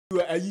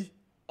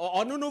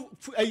no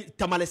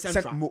Tamale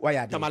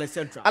Central. Tamale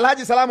Central.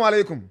 Alhaji, salamu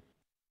alaikum.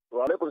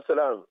 Wa alaikum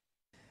salam.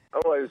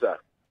 How are you, sir?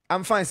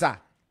 I'm fine, sir.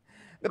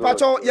 The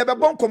pacho ye be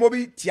bon komo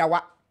bi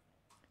tiawa.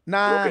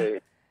 Na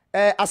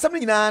asem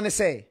nyina ne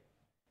say.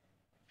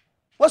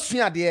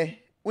 Wasua de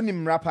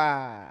unim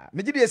rapa.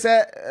 Megide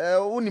say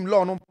unim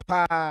law no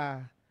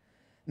pa.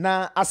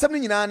 Na asem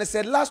nyina ne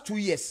say last 2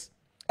 years.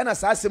 And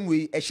as asem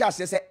we e sha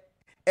say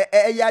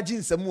ya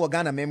jinsam wo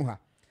Ghana mem ha.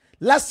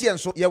 Last year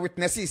so ye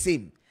witness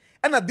same.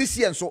 And this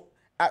year so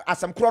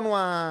asem kro no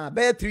a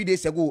be 3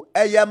 days ago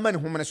ya man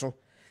homne so.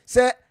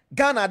 Say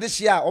Ghana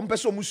this year on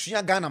person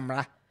musua Ghana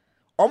mra.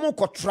 Omo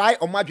ko try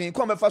omo adwen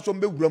ko mefa so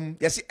mbewuram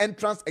yesi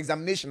entrance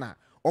examination a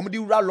omo di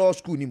wura law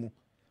school ni mu.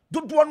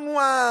 Dodo no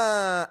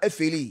a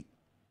efeli.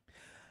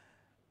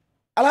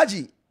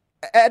 Alhaji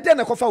den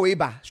na kofa we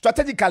ba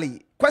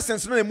strategically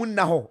questions no emu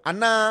na ho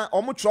ana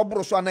omo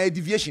trouble so ana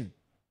deviation.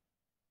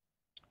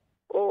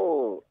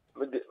 Oh,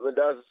 me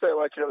da say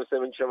wa kire me say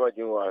me chama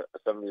gin wa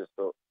assembly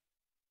so.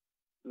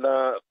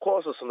 Na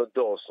courses no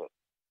doso.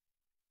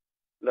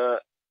 Na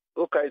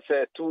okay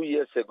say 2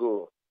 years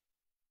ago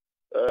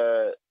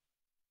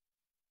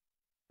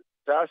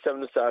that's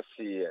some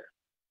see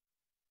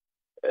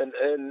and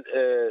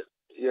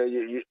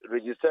you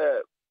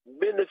register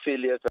many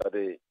failures at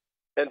the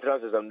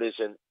entrance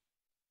examination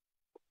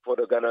for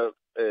the Ghana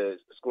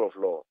School of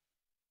Law.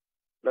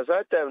 Now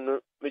that time no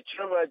me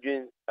chama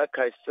gin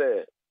akai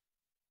say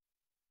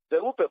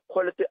there will be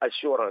quality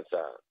assurance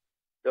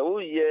there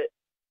will ye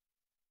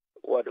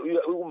what we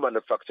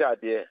manufacture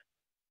there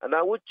and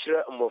I would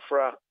try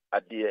mofra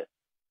there.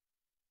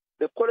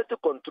 The quality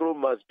control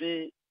must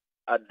be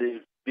at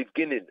the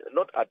beginning,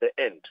 not at the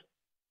end.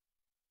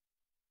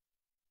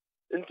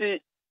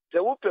 Indeed,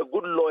 there will be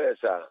good lawyers.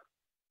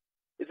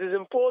 It is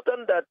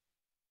important that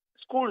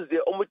schools,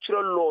 the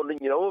amateur law,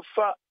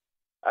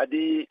 are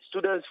the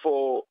students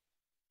for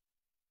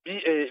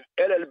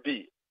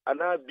LLB and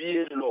now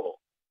BA law.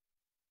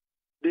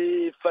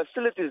 The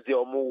facilities, the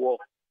work.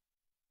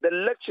 The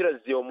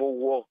lecturers, the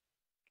work.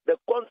 The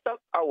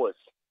contact hours.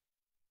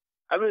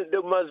 I mean,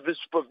 there must be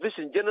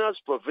supervision, general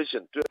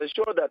supervision, to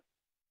ensure that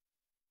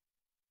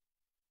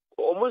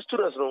almost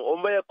students know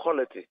higher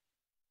quality.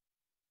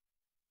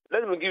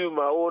 Let me give you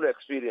my own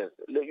experience.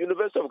 The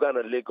University of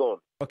Ghana, Legon.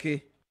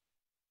 Okay.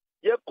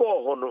 You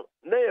call hono,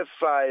 they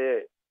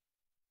fire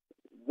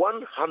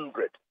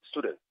 100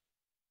 students.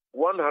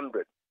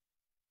 100.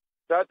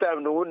 That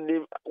time, no one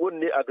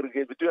need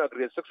aggregate between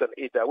aggregate 6 and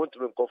 8. I went to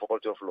the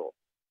Faculty of Law.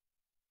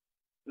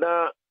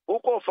 Now, who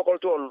call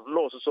Faculty of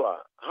Law? So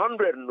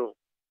 100 no.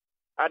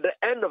 At the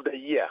end of the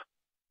year,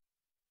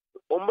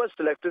 almost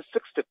selected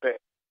 60 pair.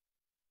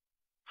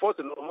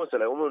 40 no, almost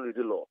selected, almost read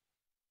the law.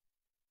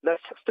 Now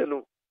 60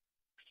 no,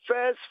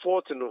 first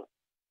 40 no,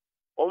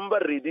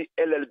 almost read the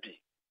LLB.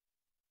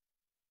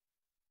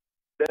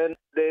 Then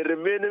the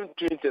remaining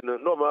 20 no,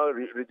 normal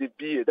read the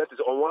BA. That is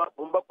almost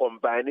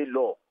combining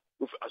law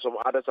with some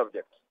other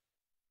subjects.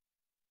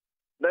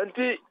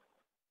 90.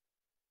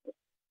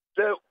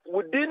 So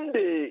within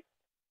the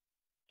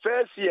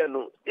first year,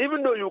 no,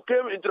 even though you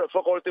came into the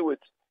faculty with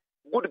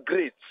good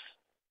grades,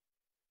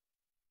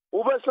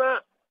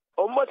 Umasa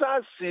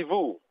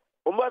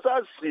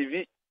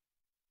CV,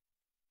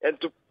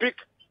 and to pick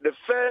the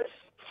first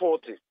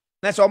 40.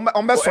 That's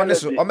almost so.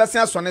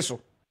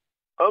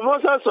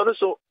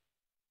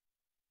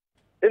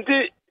 At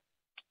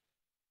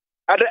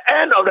the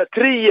end of the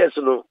 3 years,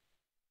 no,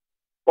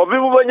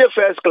 Obimu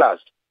first class,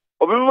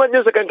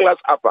 Obimu second class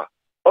upper,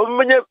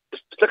 Obimu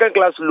second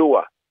class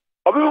lower.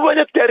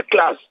 Obimu third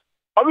class.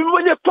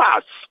 Obimu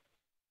pass.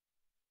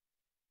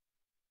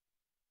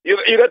 You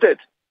get it?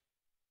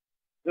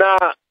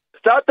 Now,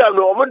 start time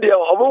no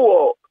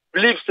omo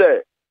believe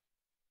say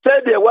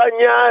the 1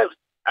 year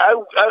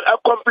I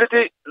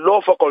completely law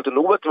faculty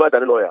no what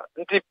than lawyer.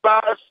 Until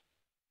pass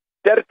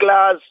third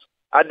class,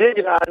 and then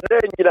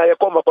you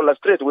come up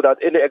straight without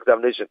any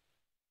examination.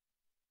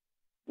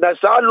 Now,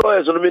 some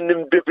lawyers no mean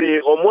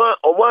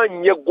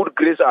omo good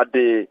grades at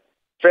the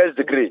first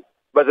degree,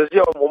 but they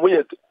say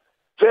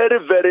very,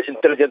 very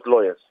intelligent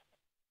lawyers.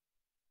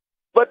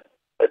 But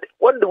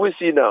what do we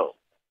see now?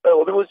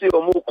 We see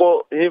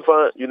Omuko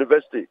Hinfa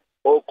University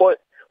or we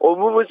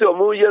see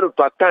Omu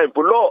part time.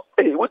 Law,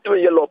 hey, what do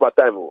you law part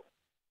time?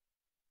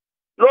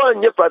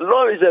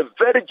 Law is a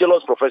very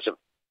jealous profession.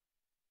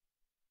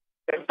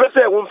 And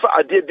person won't for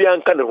a day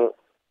beyond Canada.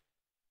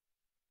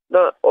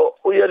 Now,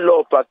 we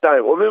law part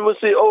time. Or we must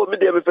say, oh, me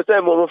dear, me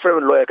person, my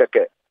friend lawyer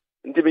kake.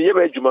 Until me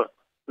yebe juma,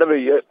 na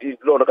me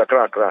law na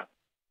kakra.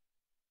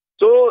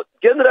 So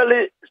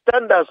generally,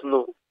 standards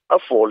no are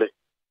falling.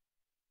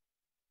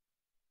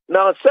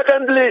 Now,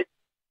 secondly,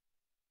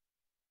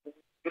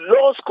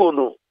 law school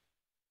no.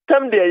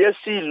 Time there you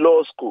see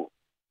law school.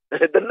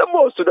 The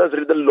number of students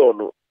read the law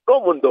no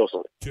one does.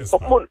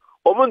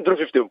 Omon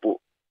 15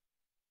 po.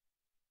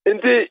 In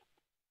the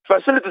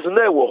facilities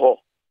no wo.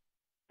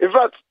 In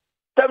fact,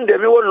 time there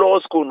we were law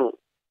school no.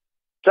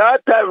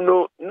 That time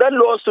no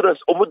law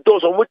students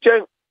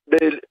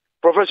the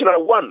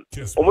professional one.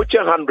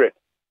 100.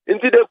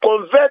 Until they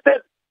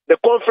converted the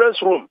conference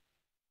room,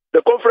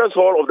 the conference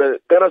hall of the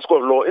Ghana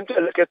School of Law into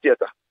a lecture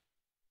theater.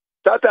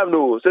 That time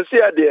no, so see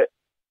there,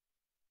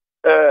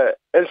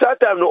 and that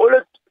time no, only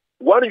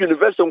one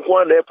university in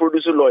Kwana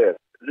produce lawyers,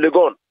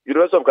 Legon,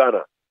 University of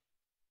Ghana.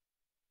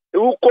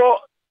 You call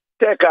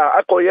take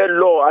a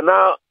law, and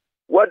now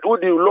what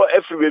would you law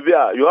every baby?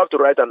 You have to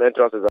write an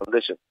entrance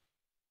examination.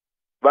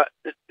 But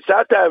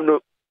that time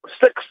no,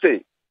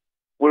 60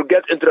 will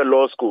get into the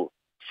law school.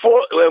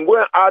 When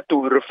going out to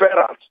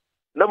referrals,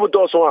 number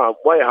those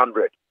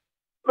 100.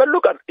 But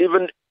look at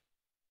even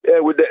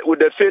with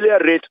the failure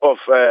rate of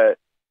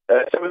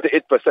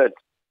 78%,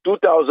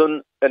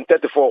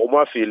 2034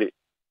 Omar failure.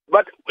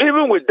 But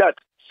even with that,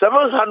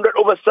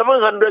 over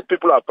 700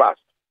 people have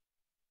passed.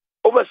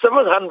 Over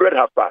 700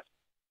 have passed.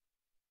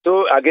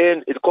 So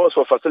again, it calls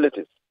for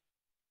facilities.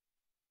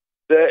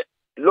 The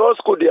law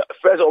school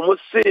first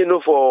almost say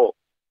for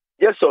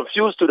just some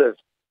few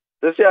students.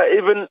 They say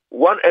even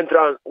one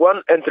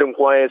entry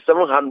requires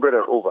 700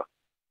 and over.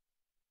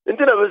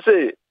 Instead I will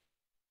say,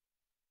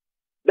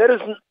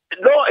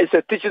 law is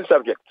a teaching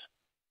subject.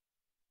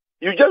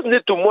 You just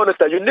need to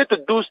monitor. You need to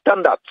do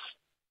standards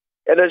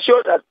and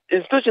ensure that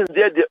institutions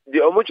there,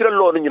 the emotional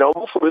law,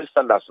 follow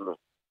standards. No?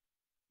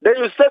 Then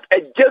you set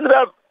a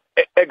general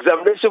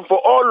examination for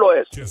all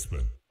lawyers.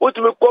 Kessben. What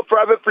we call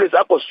private place,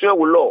 I with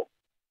law.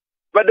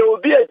 But there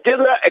will be a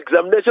general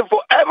examination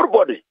for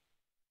everybody.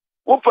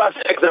 Who pass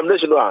the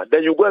examination,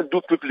 then you go and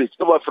do privilege.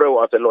 No more friend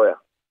as a lawyer.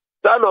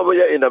 Stand over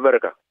here in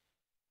America.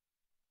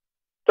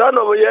 Stand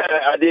over here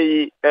at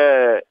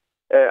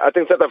I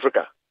think South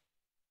Africa.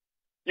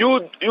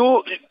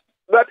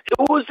 But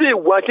who see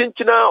watching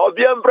China or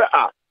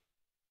Biambra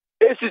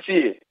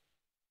ACCA?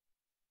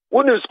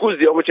 When you schools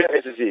the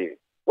ACCA,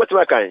 what's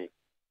my kind?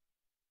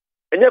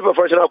 And your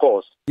professional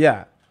course.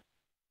 Yeah.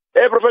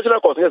 A professional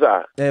course, yes,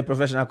 sir. A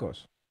professional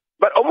course.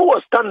 But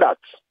almost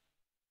standards.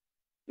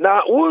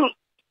 Now, who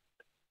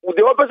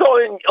the officer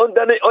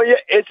on your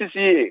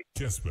ACCA?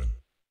 Kessben.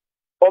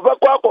 Over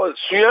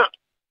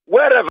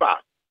wherever,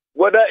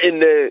 whether in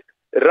the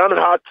run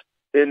hut,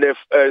 in the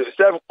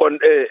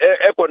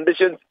air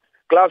conditioned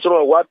classroom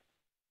or what,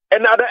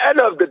 and at the end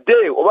of the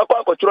day, over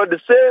the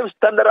same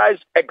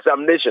standardized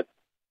examination.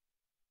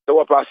 So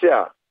what pass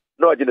here?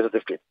 No agenda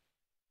certificate.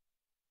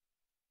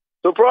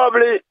 So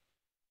probably,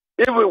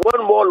 if we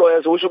want more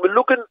lawyers, we should be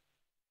looking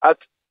at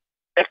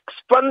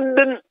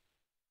expanding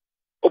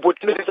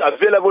opportunities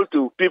available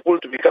to people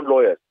to become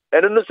lawyers.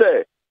 And then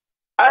say,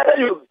 either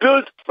you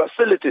build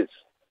facilities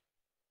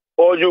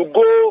or you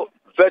go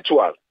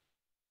virtual.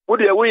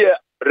 Would we a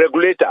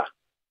regulator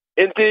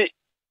into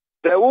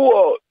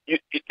the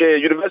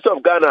University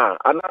of Ghana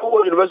and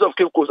now University of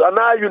Cape Coast and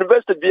now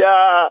University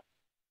Bia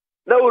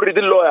now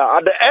reading lawyer.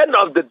 At the end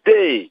of the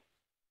day,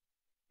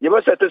 you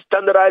must set a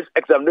standardized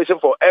examination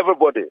for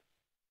everybody.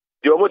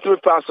 The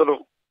ultimate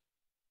personal.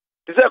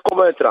 This is a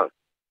common entrance.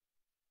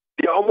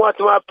 The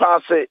ultimate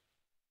pass it.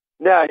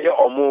 Now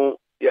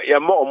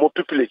you're more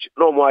privilege.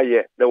 No more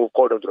here. They will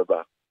call them to the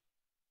bar.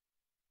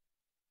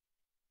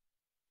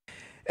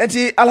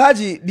 Enti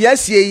Alhaji the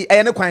SCA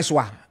ene kwan so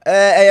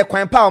a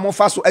kwan pa o mo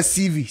fa so a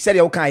CV said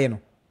you kan ye no.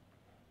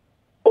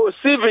 Oh,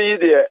 CV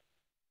there.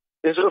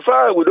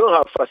 Insofar we don't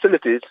have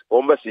facilities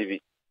on my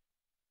CV.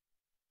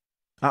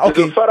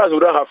 Okay. Insofar as we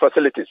don't have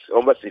facilities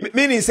on my CV.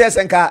 Meaning says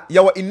enka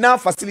you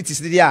enough facilities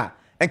there.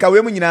 Enka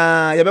we mu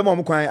nyina ye be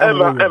mo kwan.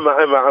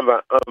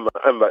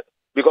 Emma.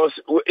 Because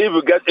if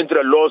you get into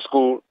the law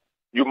school,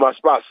 you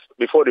must pass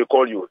before they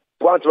call you.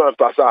 One man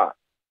passer.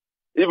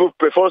 If you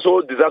perform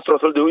so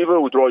disastrous, they will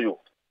even withdraw you.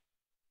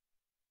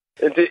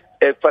 And the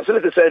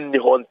facility said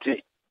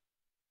Nihonti.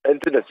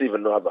 And that's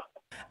even no other.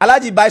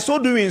 Alhaji, by so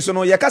doing, so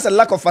no, you cast a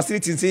lack of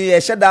facilities in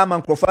a shut down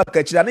and croffer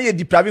catch, and you're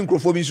depriving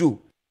crofobin.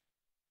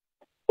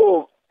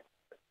 Oh,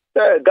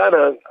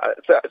 Ghana,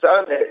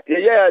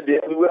 yeah,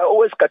 we are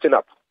always catching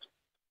up.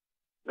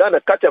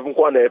 Ghana catch up in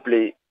Kwana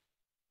play.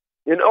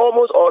 In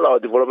almost all our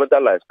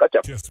developmental lives, catch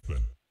up.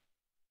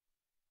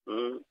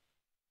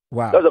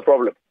 Wow. That's the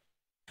problem.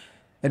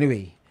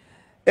 Anyway,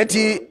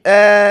 eti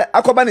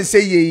akoba ne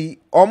say ye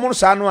omo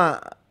sa no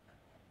a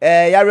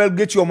ya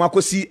regulate o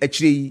makosi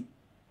akire yi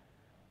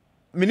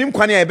minim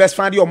kwane e best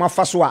friend o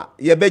mafa so a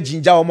ye be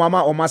jinja o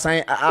mama o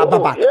masan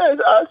ababa. Yes,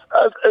 as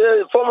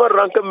a former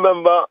ranking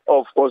member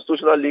of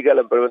Constitutional Legal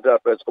and Parliamentary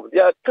Affairs Committee,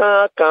 yeah,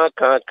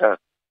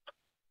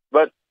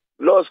 but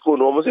law school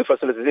no almost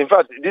facilities. In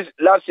fact, this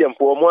last year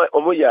for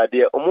omo year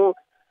there omo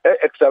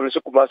establish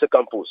Kumasi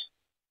campus.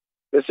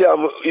 They say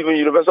even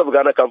University of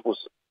Ghana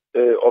campus.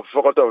 Of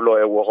Faculty of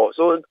Law,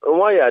 so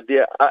why are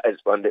they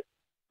expanded?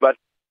 But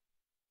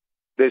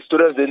the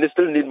students they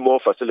still need more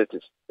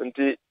facilities. And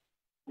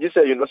you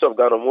say University of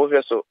Ghana more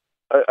here, so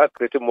I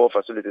created more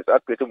facilities. I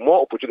created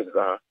more opportunities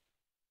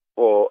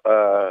for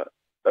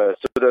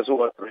students who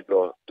want to read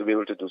law to be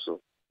able to do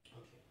so.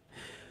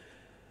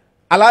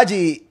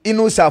 Alhaji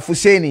Inusah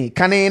Fuseini,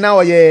 kane na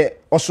oye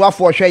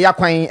oswafo hwe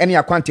yakwan ene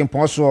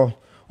yakwantimpon so.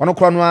 Ono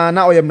krono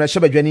na oyem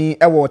rehebadwani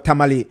ewo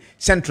Tamale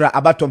Central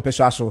Abatom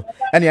peso aso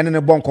ene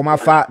ne bon koma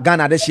fa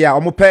Ghana de hia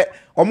omo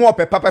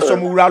ope papa so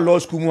mo wura law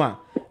school mu a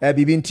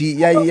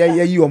bibinti ya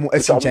yi omo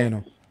asinchen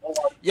no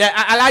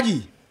yeah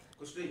Alaji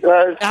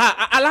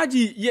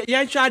Alaji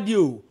yeah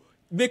shadio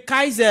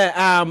because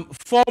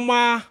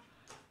former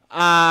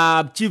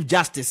Chief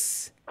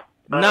Justice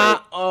na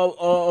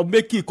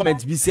make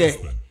comments be say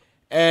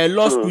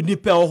law school ni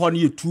pe ho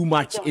too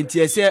much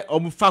enti say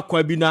fa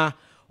kwa bi na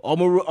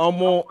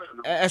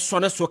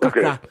esone so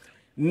kakra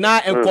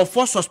na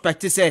enkofo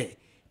suspect say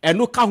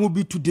eno ka ho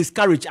be to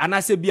discourage and I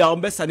say be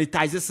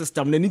sanitize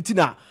system na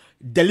nitina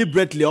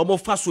deliberately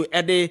fa so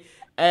eti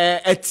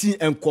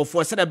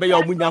enkofo say be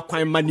ya nya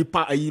kwan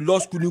manipa law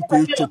school ni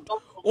ko chop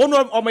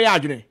ono ya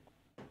adwene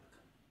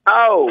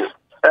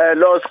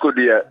law school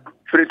there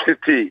free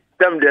city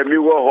them there mi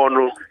wo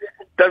hono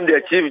them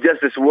there Chief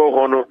Justice wo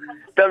hono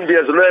them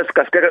there lawyers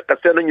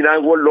kaskeno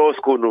nyina wo law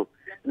school no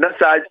na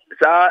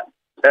sa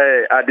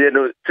ade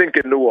no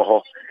thinking no wo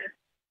ho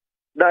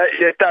na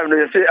your time no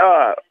you say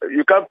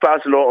you can't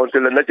pass law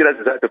until the lecturer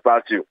decides to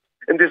pass you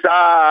and this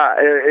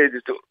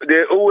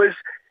they always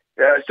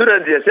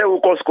students here say we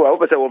call school I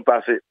hope they won't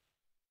pass it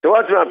so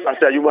what you want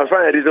pass you must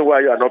find a reason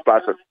why you are not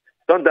passing.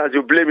 Sometimes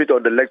you blame it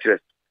on the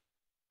lecturers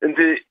and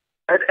that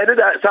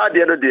at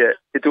the end of the day,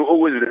 it will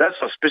always be that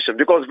suspicion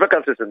because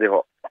vacancies in the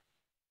hall.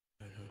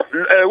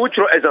 Which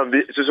exam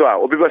be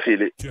so people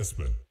feel it.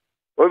 Kessben.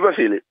 People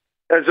feel it.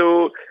 And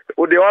so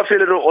they all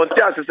feel it on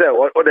chance say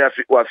or they are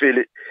feel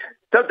it.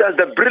 Sometimes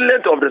the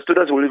brilliance of the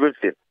students will even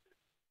fail.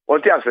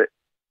 On chance.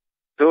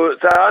 So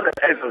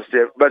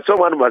but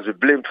someone must be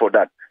blamed for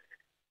that.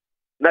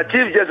 Now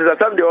Chief Justice at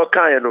time they all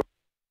kind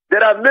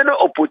there are many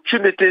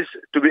opportunities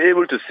to be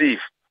able to see.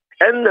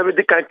 And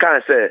the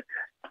can say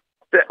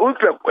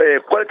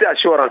quality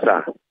assurance.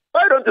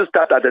 Why don't you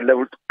start at the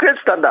level? Create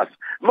standards.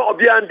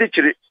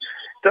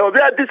 So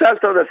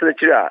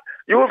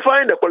you will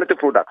find a quality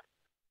product.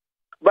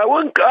 But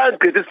one can't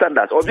create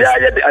standards. Or they are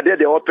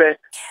the open,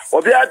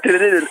 or they are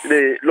training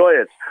the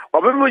lawyers,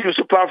 or maybe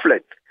use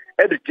pamphlet,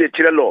 educate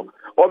law,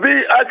 or be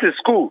at the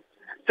school,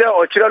 say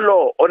or children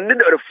law, or need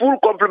a full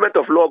complement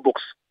of law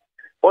books,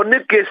 or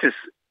need cases.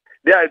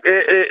 They are,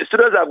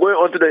 students are going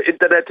onto the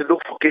internet to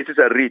look for cases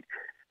and read.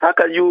 How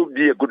can you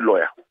be a good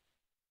lawyer?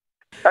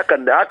 How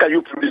can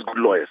you produce good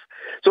lawyers?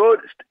 So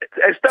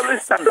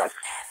establish standards.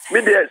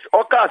 Me the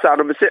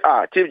say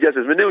Chief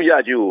Justice, me new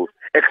you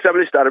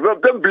establish standards.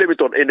 Don't blame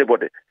it on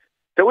anybody.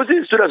 So we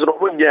see students no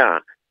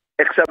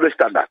establish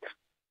standards.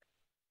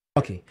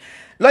 Okay.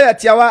 Lawyer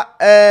Tiawa,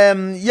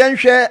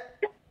 yenhwe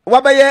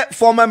wabaye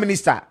former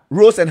minister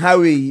Roads and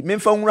Highway, me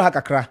fa nwura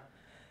hakakra.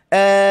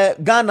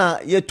 Ghana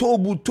ye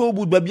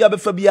tobu babia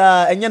befa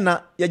bia enye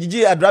na ye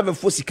gigi a driver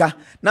for sika.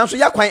 Nanso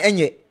ya kwan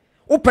enye.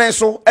 Open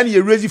so and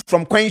you raise it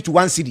from coin to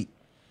one city.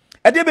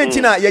 A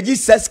debentina, you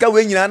just says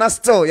when and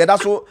still, yeah,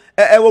 that's what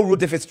ever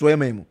road if it's to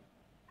him.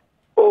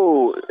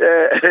 Oh,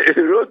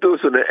 road to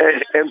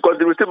and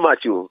contribute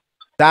much you.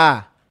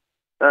 Da.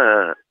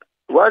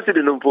 1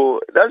 city number,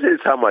 that is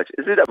how much?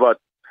 Is it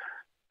about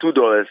 $2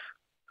 or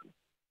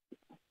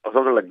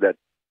something like that?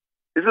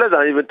 It's less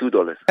than even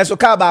 $2. And so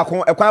car back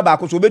home, a car back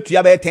so bet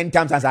you 10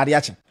 times as a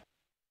reaction.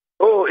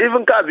 Oh,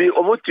 even car be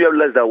almost you have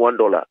less than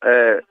 $1.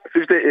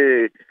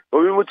 50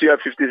 we move to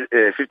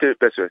 50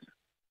 pesos.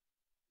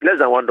 Less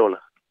than $1.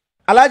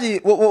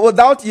 Alaji,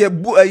 without your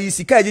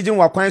sika ejijin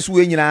wa kwan so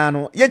nyina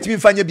no, yetimi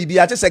fanya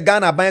bibia che se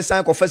Ghana ban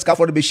san ko first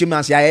for the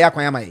beshimans ya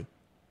kwan mai.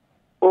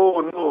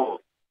 Oh no.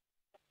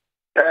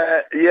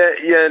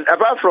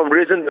 Apart from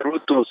raising the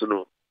road tolls,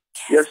 no.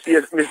 Yes,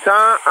 Mr.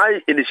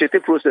 I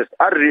initiative process.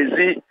 I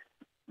raise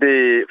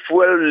the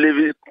fuel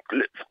living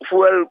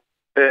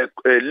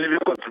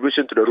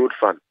contribution to the road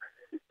fund.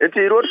 And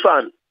the road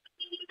fund.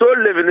 So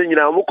living in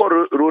a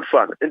road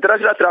fund.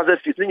 International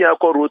transit fees in a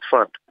road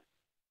fund.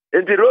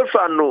 And the road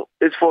fund no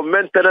is for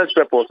maintenance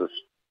purposes.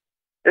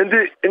 And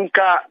the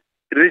Inca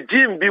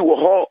regime be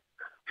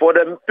for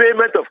the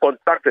payment of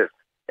contractors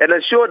and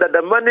ensure that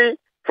the money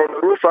from the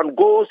road fund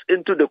goes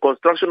into the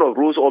construction of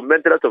roads or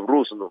maintenance of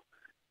roads. No.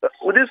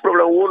 With this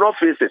problem, we will not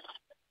face it.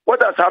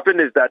 What has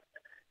happened is that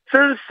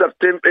since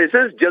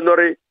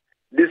January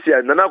this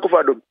year, Nana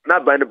Akufo-Addo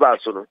not buying the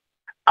bus,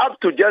 up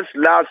to just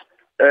last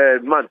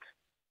month,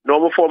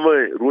 normal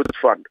former road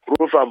fund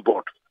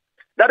board.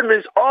 That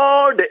means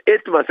all the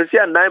 8 months,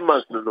 9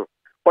 months,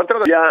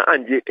 contract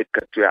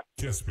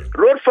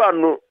road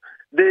fund, no,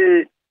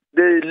 the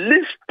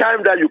least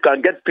time that you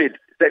can get paid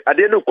at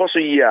the end of course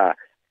a year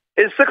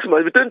is 6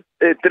 months, between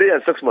 3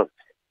 and 6 months.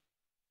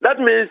 That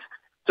means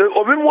so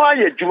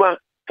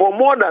for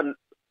more than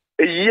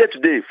a year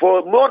today,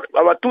 for more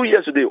about 2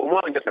 years today,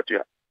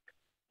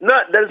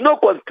 now there is no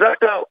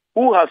contractor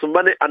who has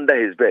money under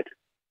his bed.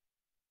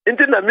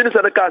 Until the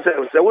minister can say,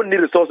 I won't need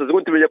resources, I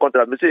won't make a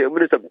contract. I say,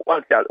 minister,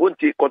 won't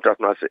take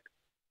contract now.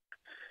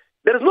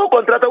 There is no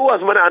contractor who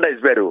has money under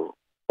his bed or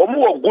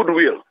more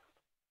goodwill.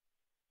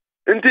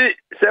 Until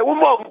say, one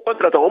more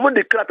contractor, one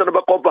declare to the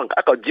bank,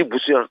 I can give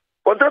Busia.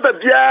 Contractor,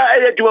 yeah,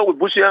 I with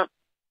Busia.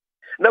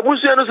 Now,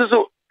 Busia no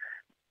so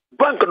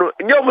bank no,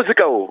 in your music,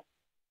 and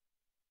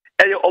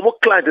your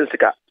client in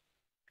Sika.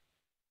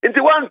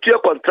 Until one tier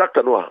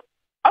contractor, no.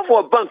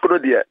 After bank no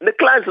there, the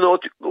clients no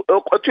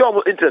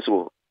otu interest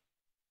wo.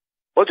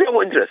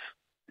 Otu interest.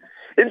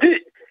 Inti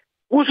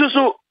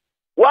ususu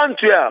one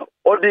year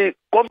or the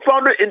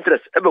compounded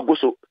interest ebe go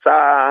so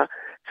sa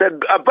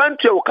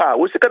abantua ka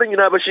wo sika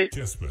nyina bashi.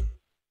 Kessben.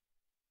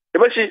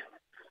 Ebashi.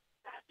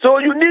 So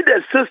you need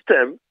a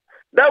system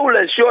that will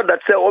ensure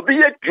that say obi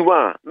ye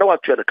juma na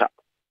watu the car.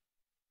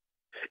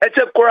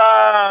 Eche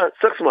kura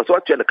 6 months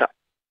watu the car.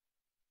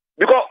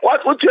 Because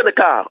what you the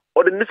car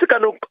or the nisika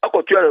no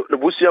akotua the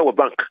busia wa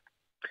bank.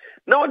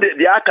 Now the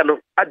akano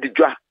at the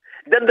draw.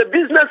 Then the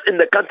business in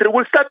the country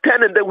will start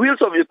turning, the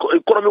wheels of the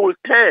economy will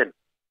turn.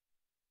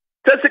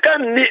 So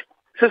second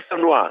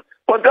system no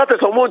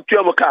contractors won't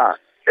to car.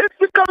 It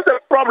becomes a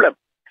problem.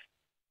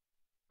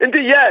 In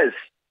the years,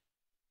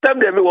 time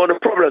they may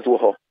want problems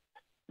with her.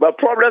 But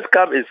problems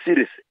come in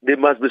series. They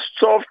must be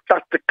solved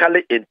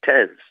tactically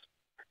intense.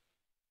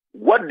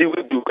 What do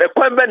we do? A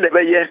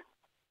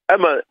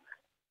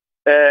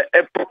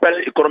proper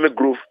economic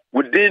growth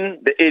within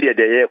the area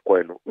they are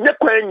going.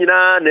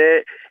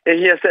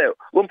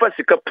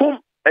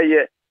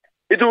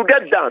 It will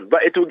get done,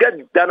 but it will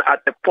get done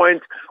at a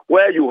point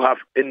where you have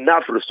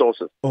enough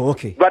resources. Oh,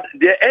 okay. But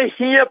the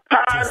here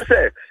part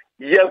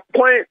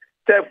point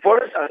for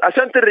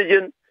Ashanti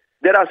region,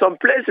 there are some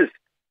places.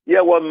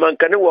 Yeah, one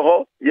mankane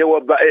wo, yeah,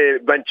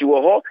 banchi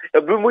wo,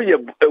 a bumu ye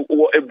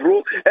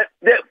bro,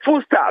 the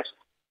full stars.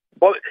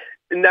 But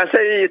na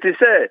say it is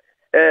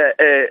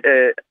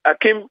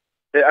Akim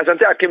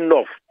Asante Akim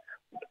North.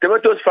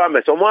 Tomatoes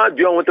farmers, someone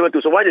do want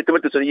tomatoes, someone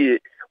tomatoes a year,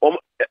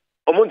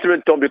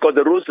 because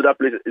the roads to that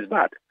place is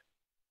bad.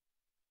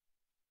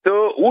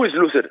 So who is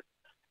losing?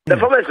 The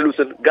farmer is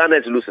losing, Ghana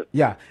is losing.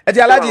 Yeah. Eti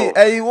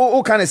Alaji,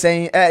 who can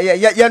say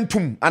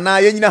yantum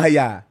ana yenina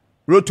haya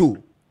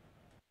rotu.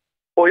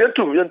 Oh,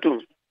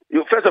 yantum.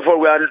 You first of all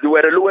we are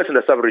the lowest in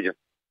the sub-region.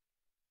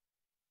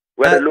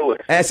 We are the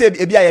lowest. Say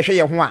ebia ye hwe ye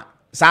ho a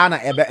sana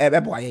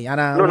ebe boye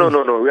yana.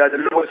 No. We are the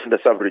lowest in the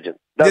sub-region.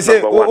 That's they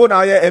say oh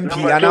now ye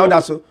MP and now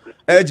that's so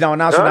now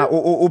na so na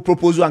o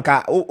propose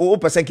anka o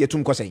person ke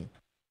tum ko say.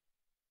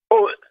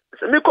 Oh,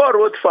 me call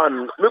road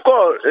fan, me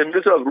call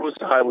Minister of Roads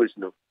and Highways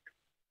no.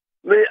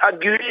 Me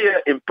agree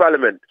here in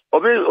Parliament.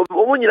 Obi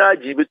nyina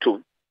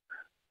jibitum.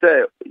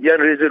 Say yan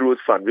raise road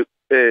fund,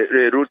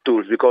 road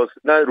tools because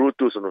now road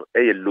tools no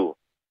low.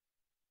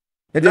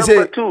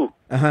 Number two,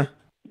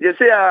 they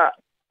say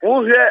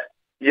who here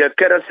your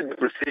currency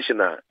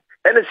depreciation and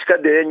it's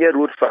got the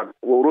road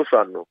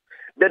fund no.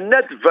 The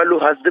net value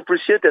has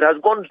depreciated, has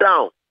gone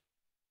down.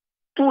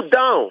 Too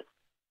down.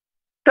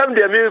 Time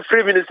the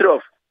free ministry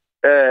of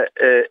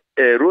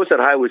roads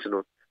and highways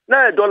no.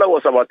 Now $1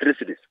 was about 3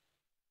 cities.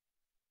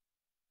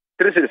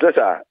 3 cities, that's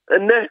all.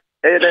 And then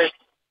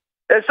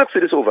 6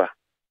 cities over.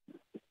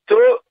 So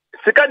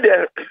second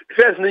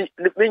first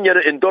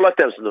in dollar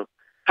terms no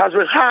has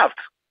been halved.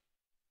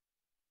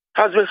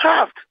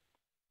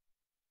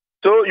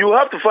 So you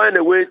have to find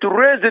a way to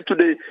raise it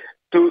to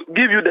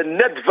give you the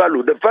net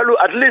value, the value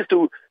at least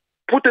to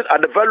put it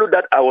at the value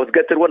that I was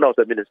getting when I was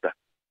a minister,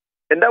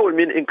 and that will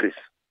mean increase.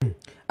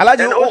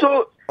 And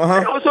also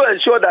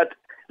ensure that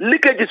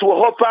leakages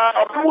will help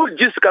our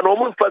just can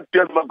almost find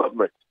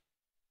government.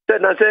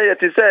 Then I say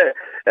it is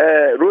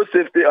road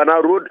safety and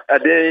our road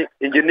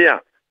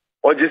engineer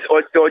or just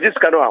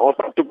cannot or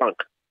to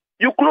bank.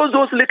 You close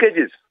those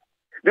leakages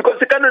because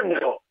the cannot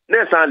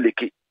never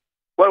leaky.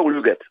 What will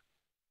you get?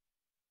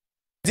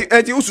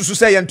 The ususu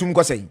say yantum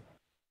ko say.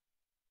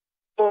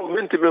 Oh,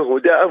 mintimeho.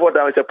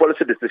 Therefore, it's a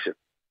policy decision.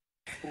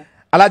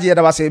 Alaji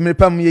da wase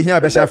mirpam ye hia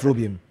be sha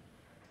afrobiem.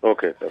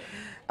 Okay.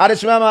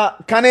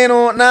 Adesumama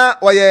kaneno na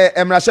oye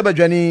emrahye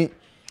badwani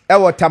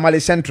ewo Tamale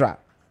Central.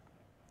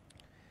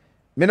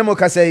 Menemo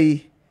ka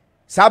say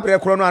sabre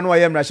kro no anu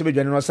oye emrahye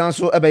badwani no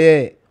sanso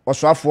ebeye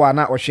osoafo a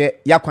na ohwe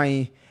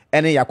yakwan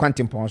ene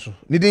yakwantempon so.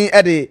 Nidin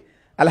ede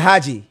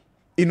Alhaji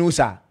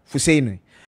Inusah Fuseini.